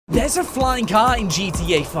There's a flying car in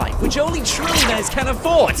GTA 5, which only trillionaires can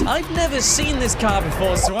afford. I've never seen this car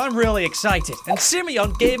before, so I'm really excited. And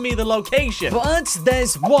Simeon gave me the location. But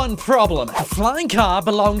there's one problem. The flying car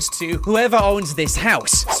belongs to whoever owns this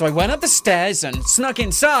house. So I went up the stairs and snuck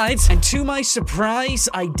inside, and to my surprise,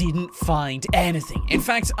 I didn't find anything. In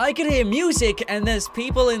fact, I could hear music, and there's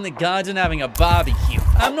people in the garden having a barbecue.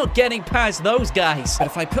 I'm not getting past those guys. But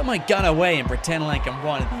if I put my gun away and pretend like I'm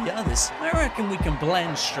one of the others, I reckon we can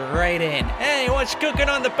blend straight in. Hey, what's cooking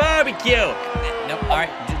on the barbecue? No, all right,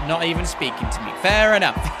 not even speaking to me. Fair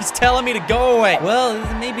enough. He's telling me to go away. Well,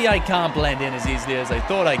 maybe I can't blend in as easily as I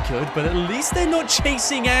thought I could, but at least they're not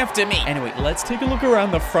chasing after me. Anyway, let's take a look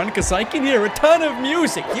around the front, because I can hear a ton of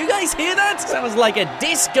music. You guys hear that? Sounds like a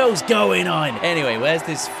disco's going on. Anyway, where's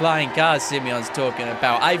this flying car Simeon's talking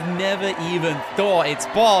about? I've never even thought it's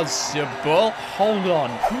possible. Hold on.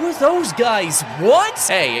 Who are those guys? What?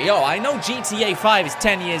 Hey, yo, I know GTA 5 is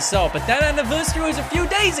 10 years old, but that anniversary was a few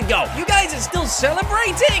days ago. You guys are still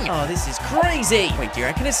celebrating? Oh, this is crazy. Wait, do you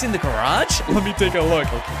reckon it's in the garage? Let me take a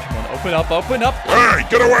look. Okay, come on, open up, open up. Hey,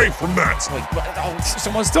 get away from that. Wait, oh,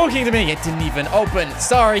 someone's talking to me. It didn't even open.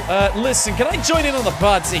 Sorry. Listen, can I join in on the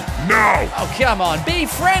party? No. Oh, come on, be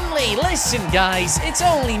friendly. Listen, guys, it's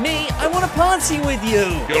only me. I want to party with you.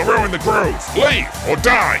 You'll ruin the groove. Leave or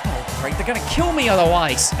die. Oh, great, they're gonna kill me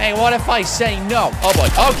otherwise. Hey, what if I say no? Oh, boy.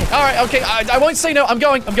 Okay, all right, okay. I won't say no. I'm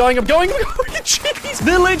going. Jeez,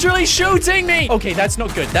 they're literally shooting me. Okay, that's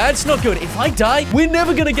not good. That's not good. If I die, we're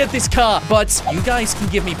never gonna get this car. But you guys can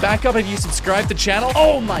give me backup if you subscribe to the channel.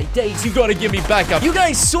 Oh, my days, you gotta give me backup. You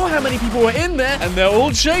guys saw how many people were in there, and they're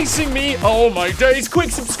all chasing me. Oh, my days.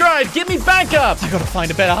 Quick, subscribe. Give me backup. I gotta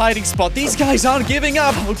find a better hiding spot. These guys aren't giving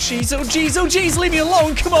up. Oh, jeez, oh, jeez, oh, jeez. Leave me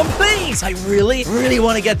alone. Come on, please. I really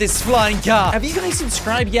want to get this flying car. Have you guys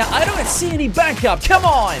subscribed yet? I don't see any backup. Come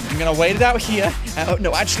on. I'm gonna wait it out here.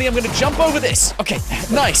 No, actually, I'm gonna jump over this. Okay,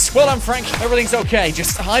 nice. Well done, Frank. Everything's okay.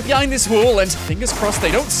 Just hide behind this wall, and fingers crossed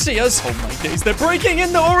they don't see us. Oh, my days. They're breaking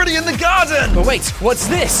in. They're already in the garden. But wait, what's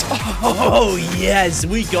this? Oh, yes.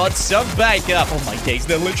 We got some backup. Oh, my days.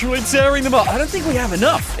 They're literally tearing them up. I don't think we have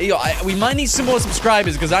enough. Yo, we might need some more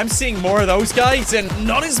subscribers, because I'm seeing more of those guys and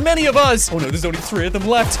not as many of us. Oh, no, there's only 3 of them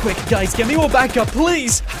left. Quick, guys, get me more backup,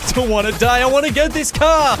 please. I don't want to die. I want to get this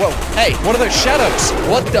car. Whoa, hey, what are those shadows?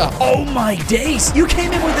 What the? Oh, my days. You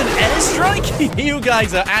came in with an airstrike? You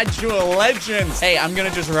guys are actual legends. Hey, I'm going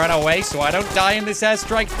to just run away so I don't die in this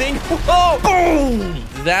airstrike thing. Whoa, boom.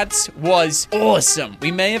 That was awesome.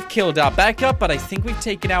 We may have killed our backup, but I think we've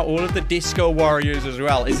taken out all of the disco warriors as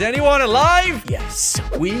well. Is anyone alive? Yes,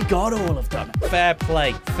 we got all of them. Fair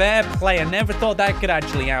play. Fair play. I never thought that could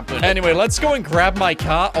actually happen. Anyway, let's go and grab my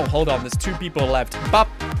car. Oh, hold on. There's 2 people left. Bop,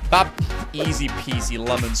 bop. Easy peasy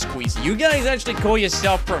lemon squeezy. You guys actually call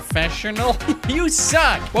yourself professional? You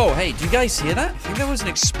suck. Whoa, hey, do you guys hear that? I think there was an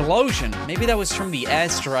explosion. Maybe that was from the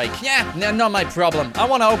airstrike. Yeah, no, not my problem. I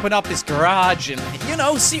want to open up this garage and, you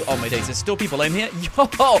know, see. Oh, my days, there's still people in here. Yo,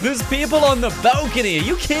 there's people on the balcony. Are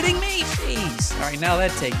you kidding me? Jeez. All right, now they're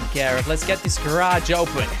taken care of. Let's get this garage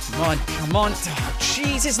open. Come on, come on. Oh,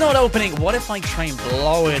 jeez, it's not opening. What if I try and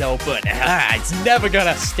blow it open? Ah, it's never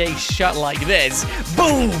gonna stay shut like this.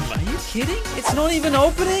 Boom. Are you kidding? It's not even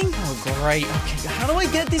opening? Oh, great. Okay, how do I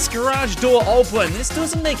get this garage door open? This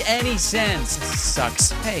doesn't make any sense. This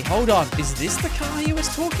sucks. Hey, hold on. Is this the car he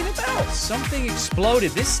was talking about? Something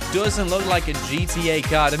exploded. This doesn't look like a GTA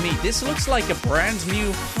car to me. This looks like a brand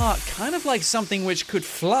new car. Kind of like something which could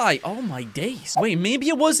fly. Oh, my days. Wait, maybe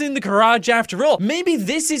it was in the garage after all. Maybe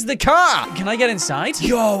this is the car. Can I get inside?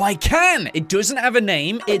 Yo, I can. It doesn't have a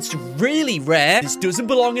name. It's really rare. This doesn't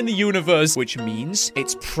belong in the universe, which means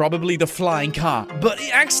it's probably the flying car, but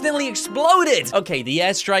it accidentally exploded. Okay, the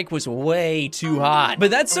airstrike was way too hard, but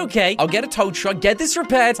that's okay. I'll get a tow truck, get this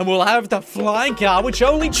repaired, and we'll have the flying car, which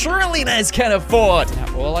only trillionaires can afford.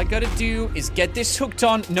 Now, all I gotta do is get this hooked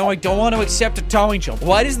on. No, I don't want to accept a towing job.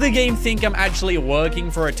 Why does the game think I'm actually working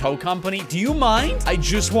for a tow company? Do you mind? I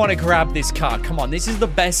just want to grab this car. Come on, this is the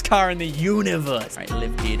best car in the universe. All right,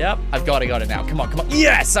 lift it up. I've got it now. Come on, come on.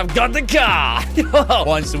 Yes, I've got the car.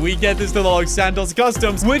 Once we get this to Los Santos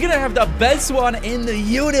Customs, we're gonna have the best one in the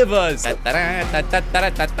universe. Wait,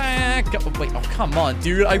 oh, come on,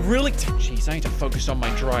 dude. I really... Jeez, I need to focus on my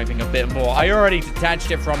driving a bit more. I already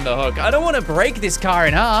detached it from the hook. I don't want to break this car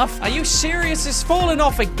in half. Are you serious? It's falling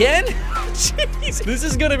off again? Jeez. This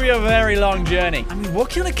is going to be a very long journey. I mean, what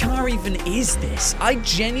kind of car even What is this? I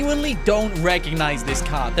genuinely don't recognize this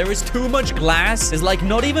car. There is too much glass. There's like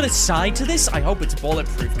not even a side to this. I hope it's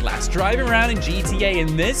bulletproof glass. Driving around in GTA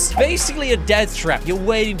in this, basically a death trap. You're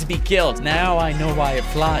waiting to be killed. Now I know why it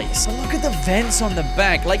flies. But look at the vents on the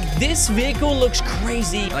back. Like, this vehicle looks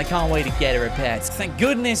crazy, and I can't wait to get it repaired. Thank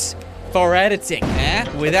goodness for editing.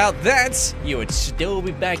 Without that, you would still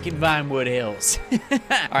be back in Vinewood Hills. All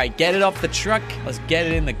right, get it off the truck. Let's get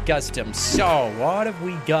it in the custom. So, what have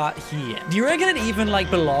we got here? Do you reckon it even,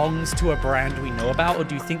 like, belongs to a brand we know about, or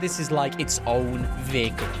do you think this is, like, its own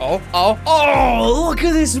vehicle? Oh, look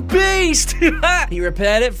at this beast! He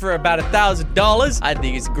repaired it for about $1,000. I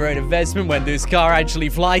think it's a great investment when this car actually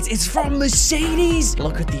flies. It's from Mercedes.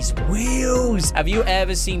 Look at these wheels. Have you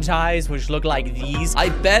ever seen tires which look like these? I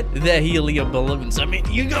bet they're helium balloons. I mean,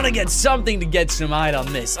 you're gonna get something to get some height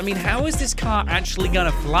on this. I mean, how is this car actually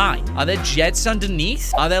gonna fly? Are there jets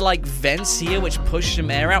underneath? Are there like vents here which push some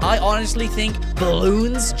air out? I honestly think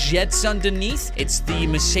balloons, jets underneath. It's the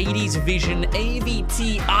Mercedes Vision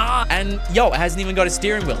AVTR. And yo, it hasn't even got a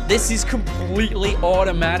steering wheel. This is completely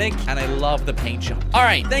automatic, and I love the paint job. All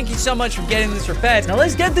right, thank you so much for getting this repaired. Now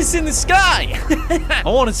let's get this in the sky. I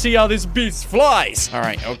want to see how this beast flies. All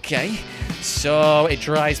right, okay. So, it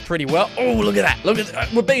dries pretty well. Oh, look at that. Look at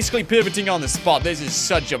that. We're basically pivoting on the spot. This is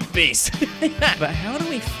such a beast. But how do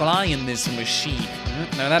we fly in this machine?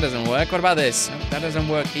 No, that doesn't work. What about this? No, that doesn't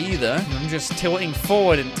work either. I'm just tilting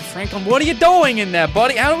forward. And Franklin, what are you doing in there,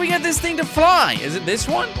 buddy? How do we get this thing to fly? Is it this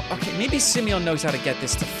one? Okay, maybe Simeon knows how to get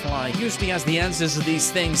this to fly. He usually has the answers to these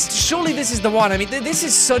things. Surely this is the one. I mean, this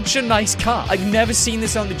is such a nice car. I've never seen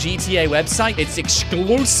this on the GTA website. It's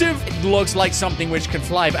exclusive. It looks like something which can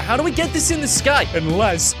fly. But how do we get this in the sky?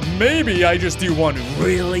 Unless maybe I just do one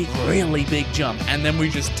really, really big jump. And then we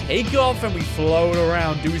just take off and we float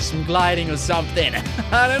around, do some gliding or something.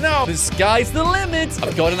 I don't know. The sky's the limit.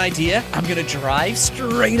 I've got an idea. I'm gonna drive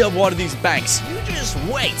straight up one of these banks. You just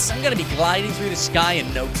wait. I'm gonna be gliding through the sky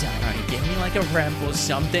in no time. All right, give me like a ramp or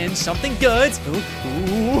something. Something good.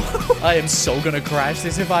 Ooh. I am so gonna crash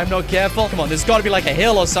this if I'm not careful. Come on, there's gotta be like a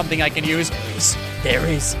hill or something I can use. There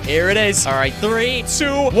is. Here it is. All right, 3,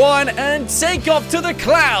 2, 1, and take off to the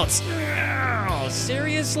clouds.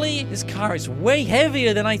 Seriously? This car is way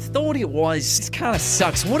heavier than I thought it was. This kind of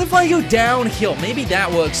sucks. What if I go downhill? Maybe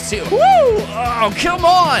that works too. Woo! Oh, come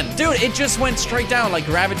on! Dude, it just went straight down like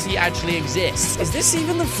gravity actually exists. Is this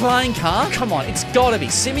even the flying car? Come on, it's gotta be.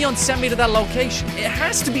 Simeon sent me to that location. It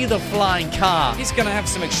has to be the flying car. He's gonna have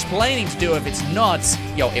some explaining to do if it's not.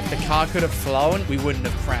 Yo, if the car could have flown, we wouldn't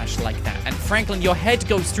have crashed like that. And Franklin, your head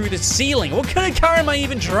goes through the ceiling. What kind of car am I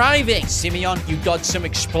even driving? Simeon, you got some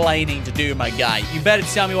explaining to do, my guy. You better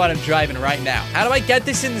tell me what I'm driving right now. How do I get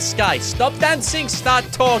this in the sky? Stop dancing, start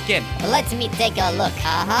talking. Let me take a look.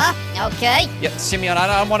 Okay. Yeah, Simeon, I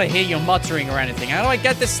don't want to hear you muttering or anything. How do I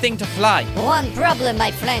get this thing to fly? One problem, my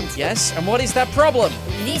friend. Yes, and what is that problem?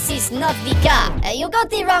 This is not the car. You got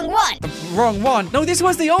the wrong one. Wrong one? No, this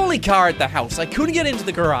was the only car at the house. I couldn't get into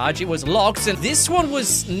the garage. It was locked, and this one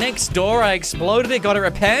was next door. I exploded it, got it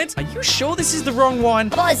repaired. Are you sure this is the wrong one?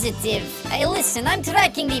 Positive. Hey, listen, I'm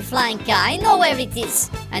tracking the flying car. I know where it is,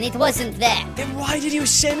 and it wasn't there. Then why did you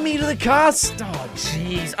send me to the car? Oh,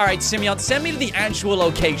 jeez. All right, Simeon, send me to the actual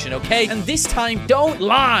location, okay? And this time, don't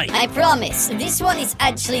lie. I promise. This one is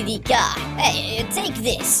actually the car. Hey, take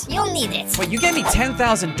this. You'll need it. Wait, you gave me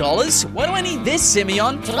 $10,000? Why do I need this,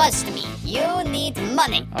 Simeon? Trust me. You need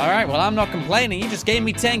money. All right, well, I'm not complaining. You just gave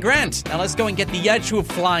me 10 grand. Now let's go and get the actual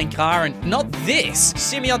flying car and not this.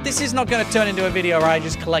 Simeon, this is not going to turn into a video where I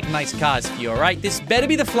just collect nice cars for you, all right? This better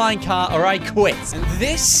be the flying car or I quit. And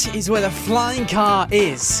this is where the flying car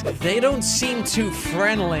is. They don't seem too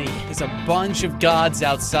friendly. There's a bunch of guards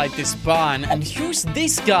outside this barn. And who's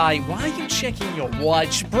this guy? Why are you checking your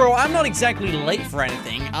watch? Bro, I'm not exactly late for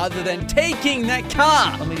anything other than taking that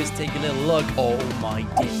car. Let me just take a little look. Oh my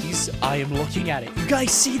days. I am looking at it. You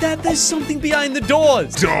guys see that? There's something behind the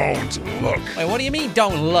doors. Don't look. Wait, what do you mean,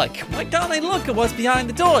 don't look? Why can't I look at what's behind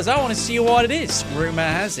the doors? I want to see what it is. Rumor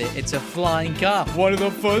has it, it's a flying car. One of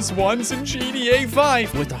the first ones in GTA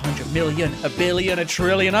 5. Worth 100 million, a billion, a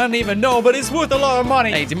trillion. I don't even know, but it's worth a lot of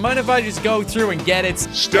money. Hey, do you mind if I just go through and get it?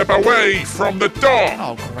 Step away from the door.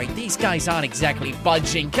 Oh, great. These guys aren't exactly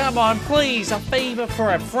budging. Come on, please. A favor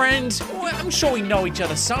for a friend. Well, I'm sure we know each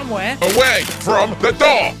other somewhere. Away from the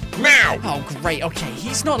door. now! Oh, great. Okay,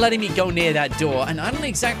 he's not letting me go near that door, and I don't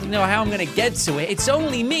exactly know how I'm gonna get to it. It's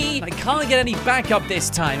only me. I can't get any backup this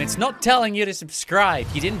time. It's not telling you to subscribe.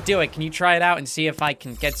 You didn't do it. Can you try it out and see if I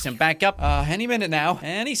can get some backup? Any minute now.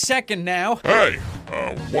 Any second now. Hey,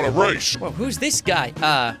 wanna race? Well, who's this guy?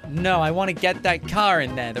 No, I want to get that car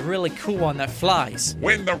in there. The really cool one that flies.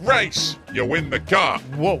 Win the race, you win the car.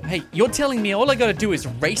 Whoa, hey, you're telling me all I gotta do is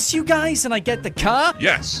race you guys and I get the car?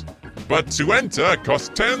 Yes, but to enter costs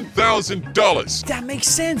 $10,000. That makes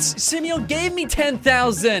sense. Simeon gave me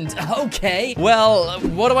 10,000. Okay. Well,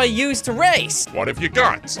 what do I use to race? What have you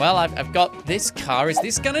got? Well, I've got this car. Is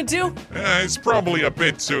this gonna do? It's probably a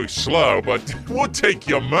bit too slow, but we'll take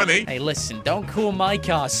your money. Hey, listen, don't call my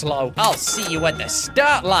car slow. I'll see you at the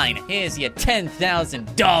start line. Here's your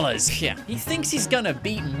 $10,000. Yeah, he thinks he's gonna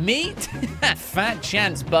beat me? Fat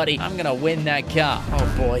chance, buddy. I'm gonna win that car.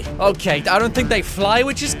 Oh, boy. Okay, I don't think they fly,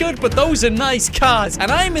 which is good, but those are nice cars.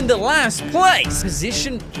 And I'm in the last place.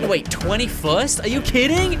 Position, wait, 21st? Are you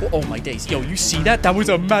kidding? Oh, my days. Yo, you see that? That was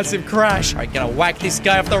a massive crash. All right, gonna whack this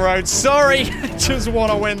guy off the road. Sorry. Just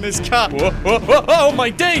wanna win this car. Whoa, whoa, whoa, oh, my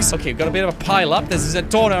days. Okay, got a bit of a pile up. There's a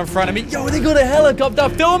tornado in front of me. Yo, they got a helicopter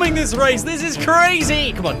filming this race. This is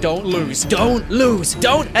crazy. Come on, don't lose. Don't lose.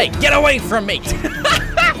 Don't. Hey, get away from me.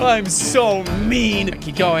 I'm so mean.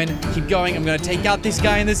 Keep going. Keep going. I'm gonna take out this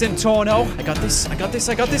guy in the Zentorno. I got this. I got this.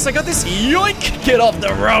 I got this. I got this. Yoink! Get off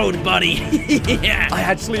the road, buddy. Yeah. I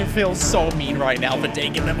actually feel so mean right now for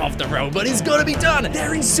taking them off the road, but it's gotta be done.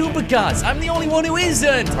 They're in supercars. I'm the only one who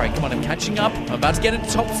isn't. All right, come on. I'm catching up. I'm about to get into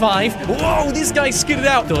top 5. Whoa, this guy skidded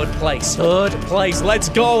out. Third place. Third place. Let's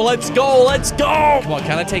go. Let's go. Let's go. Come on,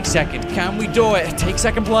 can I take second? Can we do it? Take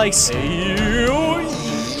second place.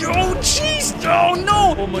 Oh, jeez. Oh,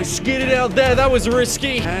 no. Almost skidded out there. That was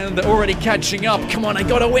risky. And they're already catching up. Come on, I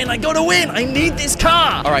gotta win. I gotta win. I need this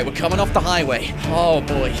car. All right, we're coming off the highway. Oh,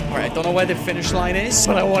 boy. All right, I don't know where the finish line is,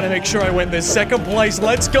 but I want to make sure I win this second place.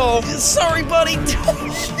 Let's go. Sorry, buddy.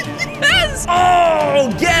 Yes.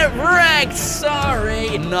 Oh, get wrecked.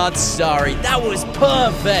 Sorry. Not sorry. That was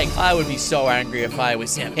perfect. I would be so angry if I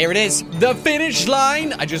was him. Here it is. The finish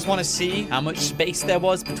line. I just want to see how much space there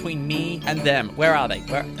was between me and them. Where are they?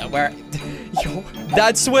 Where? Yo,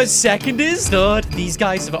 that's where second is? Third. These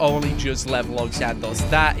guys have only just left Los Santos.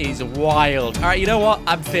 That is wild. All right, you know what?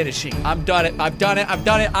 I'm finishing. I'm done it. I've done it. I've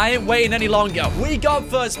done it. I ain't waiting any longer. We got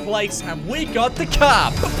first place, and we got the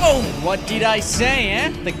car. Boom. What did I say, eh?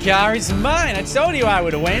 The car is mine. I told you I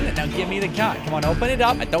would win. Now give me the car. Come on, open it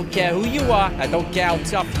up. I don't care who you are. I don't care how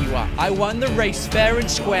tough you are. I won the race fair and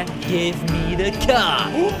square. Give me the car.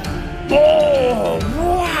 Oh,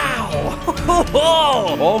 wow.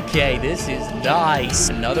 Okay, this is nice.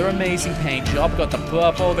 Another amazing paint job. Got the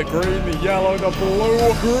purple, the green, the yellow, the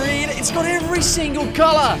blue, green. It's got every single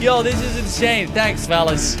color. Yo, this is insane. Thanks,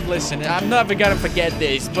 fellas. Listen, I'm never gonna forget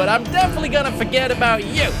this, but I'm definitely gonna forget about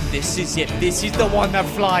you. This is it. This is the one that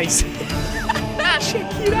flies.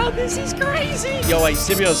 Check it out, this is crazy. Yo, hey,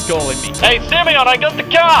 Simeon's calling me. Hey, Simeon, I got the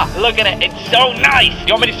car. Look at it, it's so nice.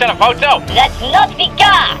 You want me to send a photo? That's not the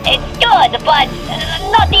car. It's good, but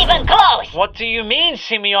not even close. What do you mean,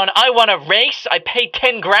 Simeon? I won a race. I paid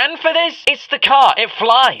 10 grand for this. It's the car. It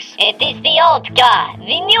flies. It is the old car.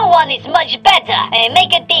 The new one is much better.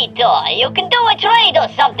 Make a detour. You can do a trade or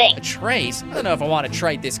something. A trade? I don't know if I want to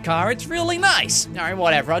trade this car. It's really nice. All right,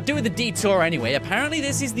 whatever. I'll do the detour anyway. Apparently,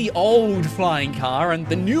 this is the old flying car, and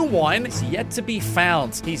the new one is yet to be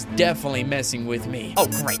found. He's definitely messing with me. Oh,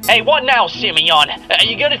 great. Hey, what now, Simeon? Are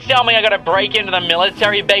you gonna tell me I gotta break into the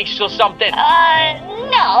military base or something?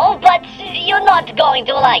 No, but you're not going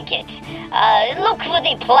to like it. Look for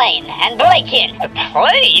the plane and break in. The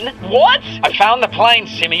plane? What? I found the plane,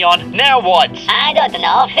 Simeon. Now what? I don't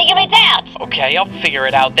know. Figure it out. Okay, I'll figure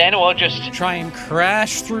it out then. We'll just try and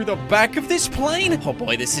crash through the back of this plane? Oh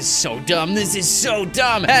boy, this is so dumb. This is so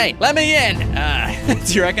dumb. Hey, let me in.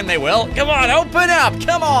 Do you reckon they will? Come on, open up.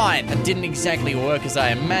 Come on. That didn't exactly work as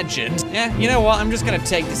I imagined. Yeah, you know what? I'm just gonna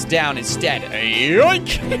take this down instead.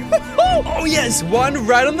 Yoink. Oh yes, one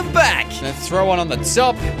right on the back. Then throw one on the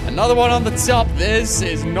top. Another one on the top. This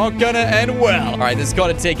is not gonna end well. All right, there's got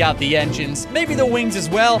to take out the engines, maybe the wings as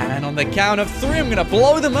well. And on the count of 3, I'm gonna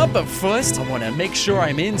blow them up. But first, I want to make sure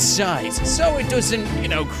I'm inside, so it doesn't,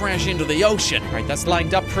 crash into the ocean. All right, that's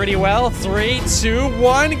lined up pretty well. 3, 2,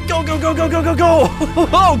 1, go, go, go, go, go, go, go!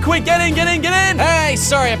 Oh, quick, get in, get in, get in! Hey,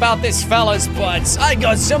 sorry about this, fellas, but I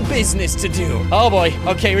got some business to do. Oh boy,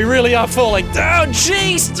 okay, we really are falling. Oh,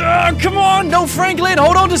 jeez! Come on, no, Franklin,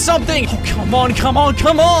 hold on to something. Oh, come on, come on,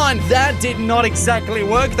 come on! That that did not exactly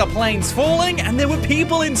work. The plane's falling, and there were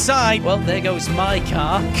people inside. Well, there goes my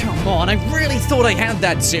car. Come on, I really thought I had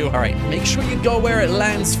that too. All right, make sure you go where it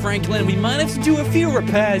lands, Franklin. We might have to do a few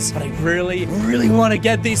repairs, but I really want to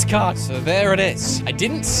get this car. So there it is. I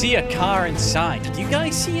didn't see a car inside. Did you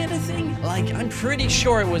guys see anything? Like, I'm pretty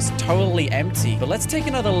sure it was totally empty, but let's take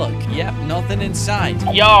another look. Yep, nothing inside.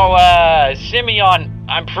 Yo, Simeon,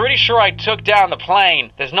 I'm pretty sure I took down the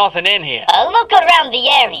plane. There's nothing in here. Look around the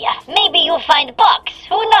area. Maybe you'll find a box.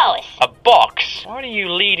 Who knows? A box? What are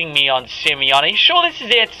you leading me on, Simeon? Are you sure this is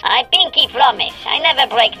it? I pinky promise. I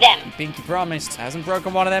never break them. Pinky promised. Hasn't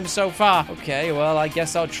broken one of them so far. Okay, well, I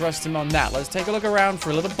guess I'll trust him on that. Let's take a look around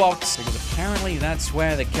for a little box, because apparently that's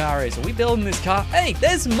where the car is. Are we building this car? Hey,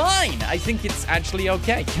 there's mine! I think it's actually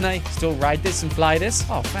okay. Can I still ride this and fly this?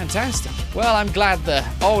 Oh, fantastic. Well, I'm glad the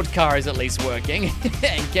old car is at least working,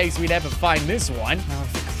 in case we'd ever find this one. Now,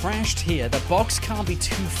 if it crashed here, the box can't be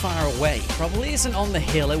too far away. Probably isn't on the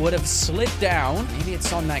hill. It would have slid down. Maybe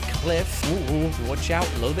it's on that cliff. Ooh, watch out.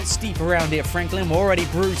 A little bit steep around here, Franklin. We're already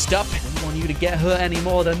bruised up. I don't want you to get hurt any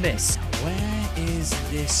more than this. Now, where is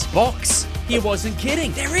this box? He wasn't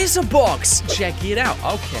kidding. There is a box. Check it out.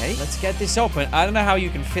 Okay, let's get this open. I don't know how you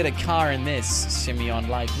can fit a car in this, Simeon.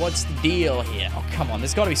 Like, what's the deal here? Oh, come on.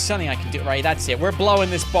 There's got to be something I can do. Right, that's it. We're blowing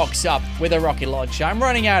this box up with a rocket launcher. I'm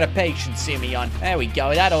running out of patience, Simeon. There we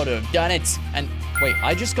go. That ought to have done it. And wait,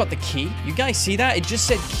 I just got the key. You guys see that? It just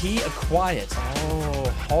said key acquired.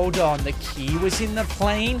 Oh, hold on. The key was in the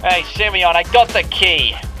plane? Hey, Simeon, I got the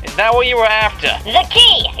key. Is that what you were after? The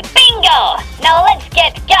key! Bingo! Now let's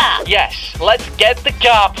get car! Yes, let's get the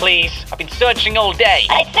car, please. I've been searching all day.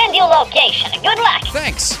 I send you location. Good luck!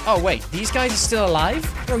 Thanks. Oh, wait. These guys are still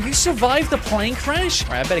alive? Bro, you survived the plane crash?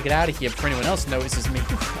 All right, I better get out of here before anyone else notices me.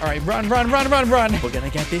 All right, run. We're gonna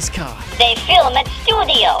get this car. They film at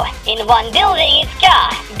studio. In one building is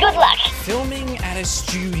car. Good luck! Filming at a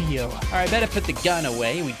studio. All right, better put the gun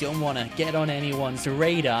away. We don't want to get on anyone's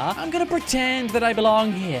radar. I'm gonna pretend that I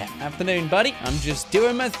belong here. Afternoon, buddy. I'm just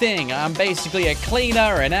doing my thing. I'm basically a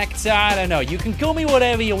cleaner, an actor. I don't know. You can call me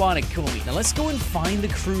whatever you want to call me. Now, let's go and find the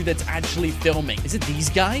crew that's actually filming. Is it these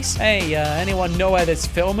guys? Hey, anyone know where that's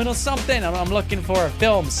filming or something? I'm looking for a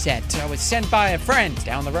film set. I was sent by a friend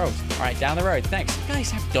down the road. All right, down the road. Thanks. You guys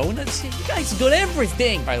have donuts here? You guys got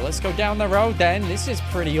everything. All right, let's go down the road then. This is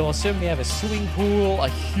pretty awesome. We have a swimming pool, a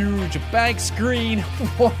huge bag screen.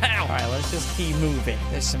 Wow. All right, let's just keep moving.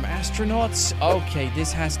 There's some astronauts. Okay,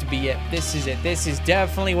 this has to be it. This is it. This is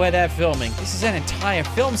definitely where they're filming. This is an entire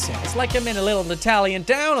film set. It's like I'm in a little Italian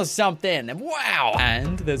town or something. Wow.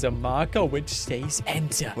 And there's a marker which says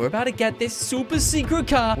enter. We're about to get this super secret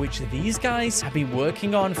car, which these guys have been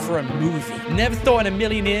working on for a movie. Never thought in a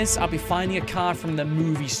million years I'll be finding a car from the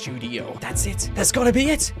movie studio. That's it. That's gotta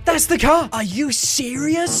be it. That's the car. Are you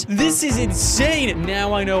serious? This is insane.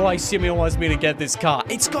 Now I know why Simeon wants me to get this car.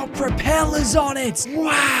 It's got propellers on it.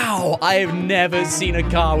 Wow. I have never seen a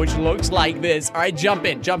car which looks like this. All right, jump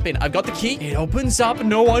in. I've got the key. It opens up.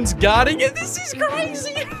 No one's guarding it. This is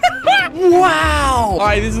crazy. Wow. All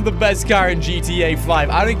right, this is the best car in GTA 5.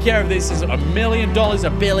 I don't care if this is $1 million,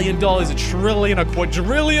 $1 billion, $1 trillion, $1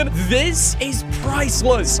 quadrillion. This is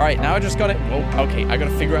priceless. All right, now I just got it. Oh, okay. I got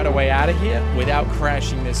to figure out a way out of here without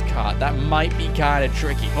crashing this car. That might be kind of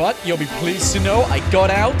tricky, but you'll be pleased to know I got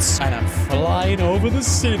out and I'm flying over the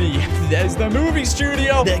city. There's the movie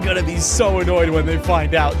studio. They're going to be so annoyed when they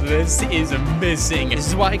find out this is missing. This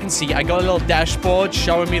is what I can see. I got a little dashboard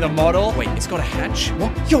showing me the model. Wait, it's got a hatch.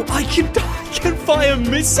 What? Yo, I can fire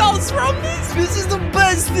missiles from this. This is the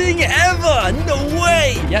best thing ever. No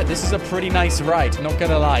way. Yeah, this is a pretty nice ride. Not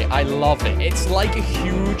gonna lie. I love it. It's like a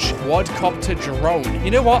huge quadcopter drone.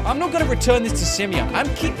 You know what? I'm not gonna return this to Simeon.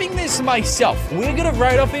 I'm keeping this myself. We're gonna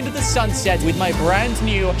ride off into the sunset with my brand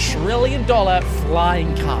new $1 trillion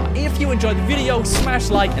flying car. If you enjoyed the video, smash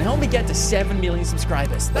like and help me get to 7 million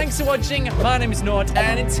subscribers. Thanks for watching. My name is Nought,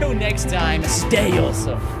 and until next time, stay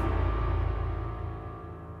awesome.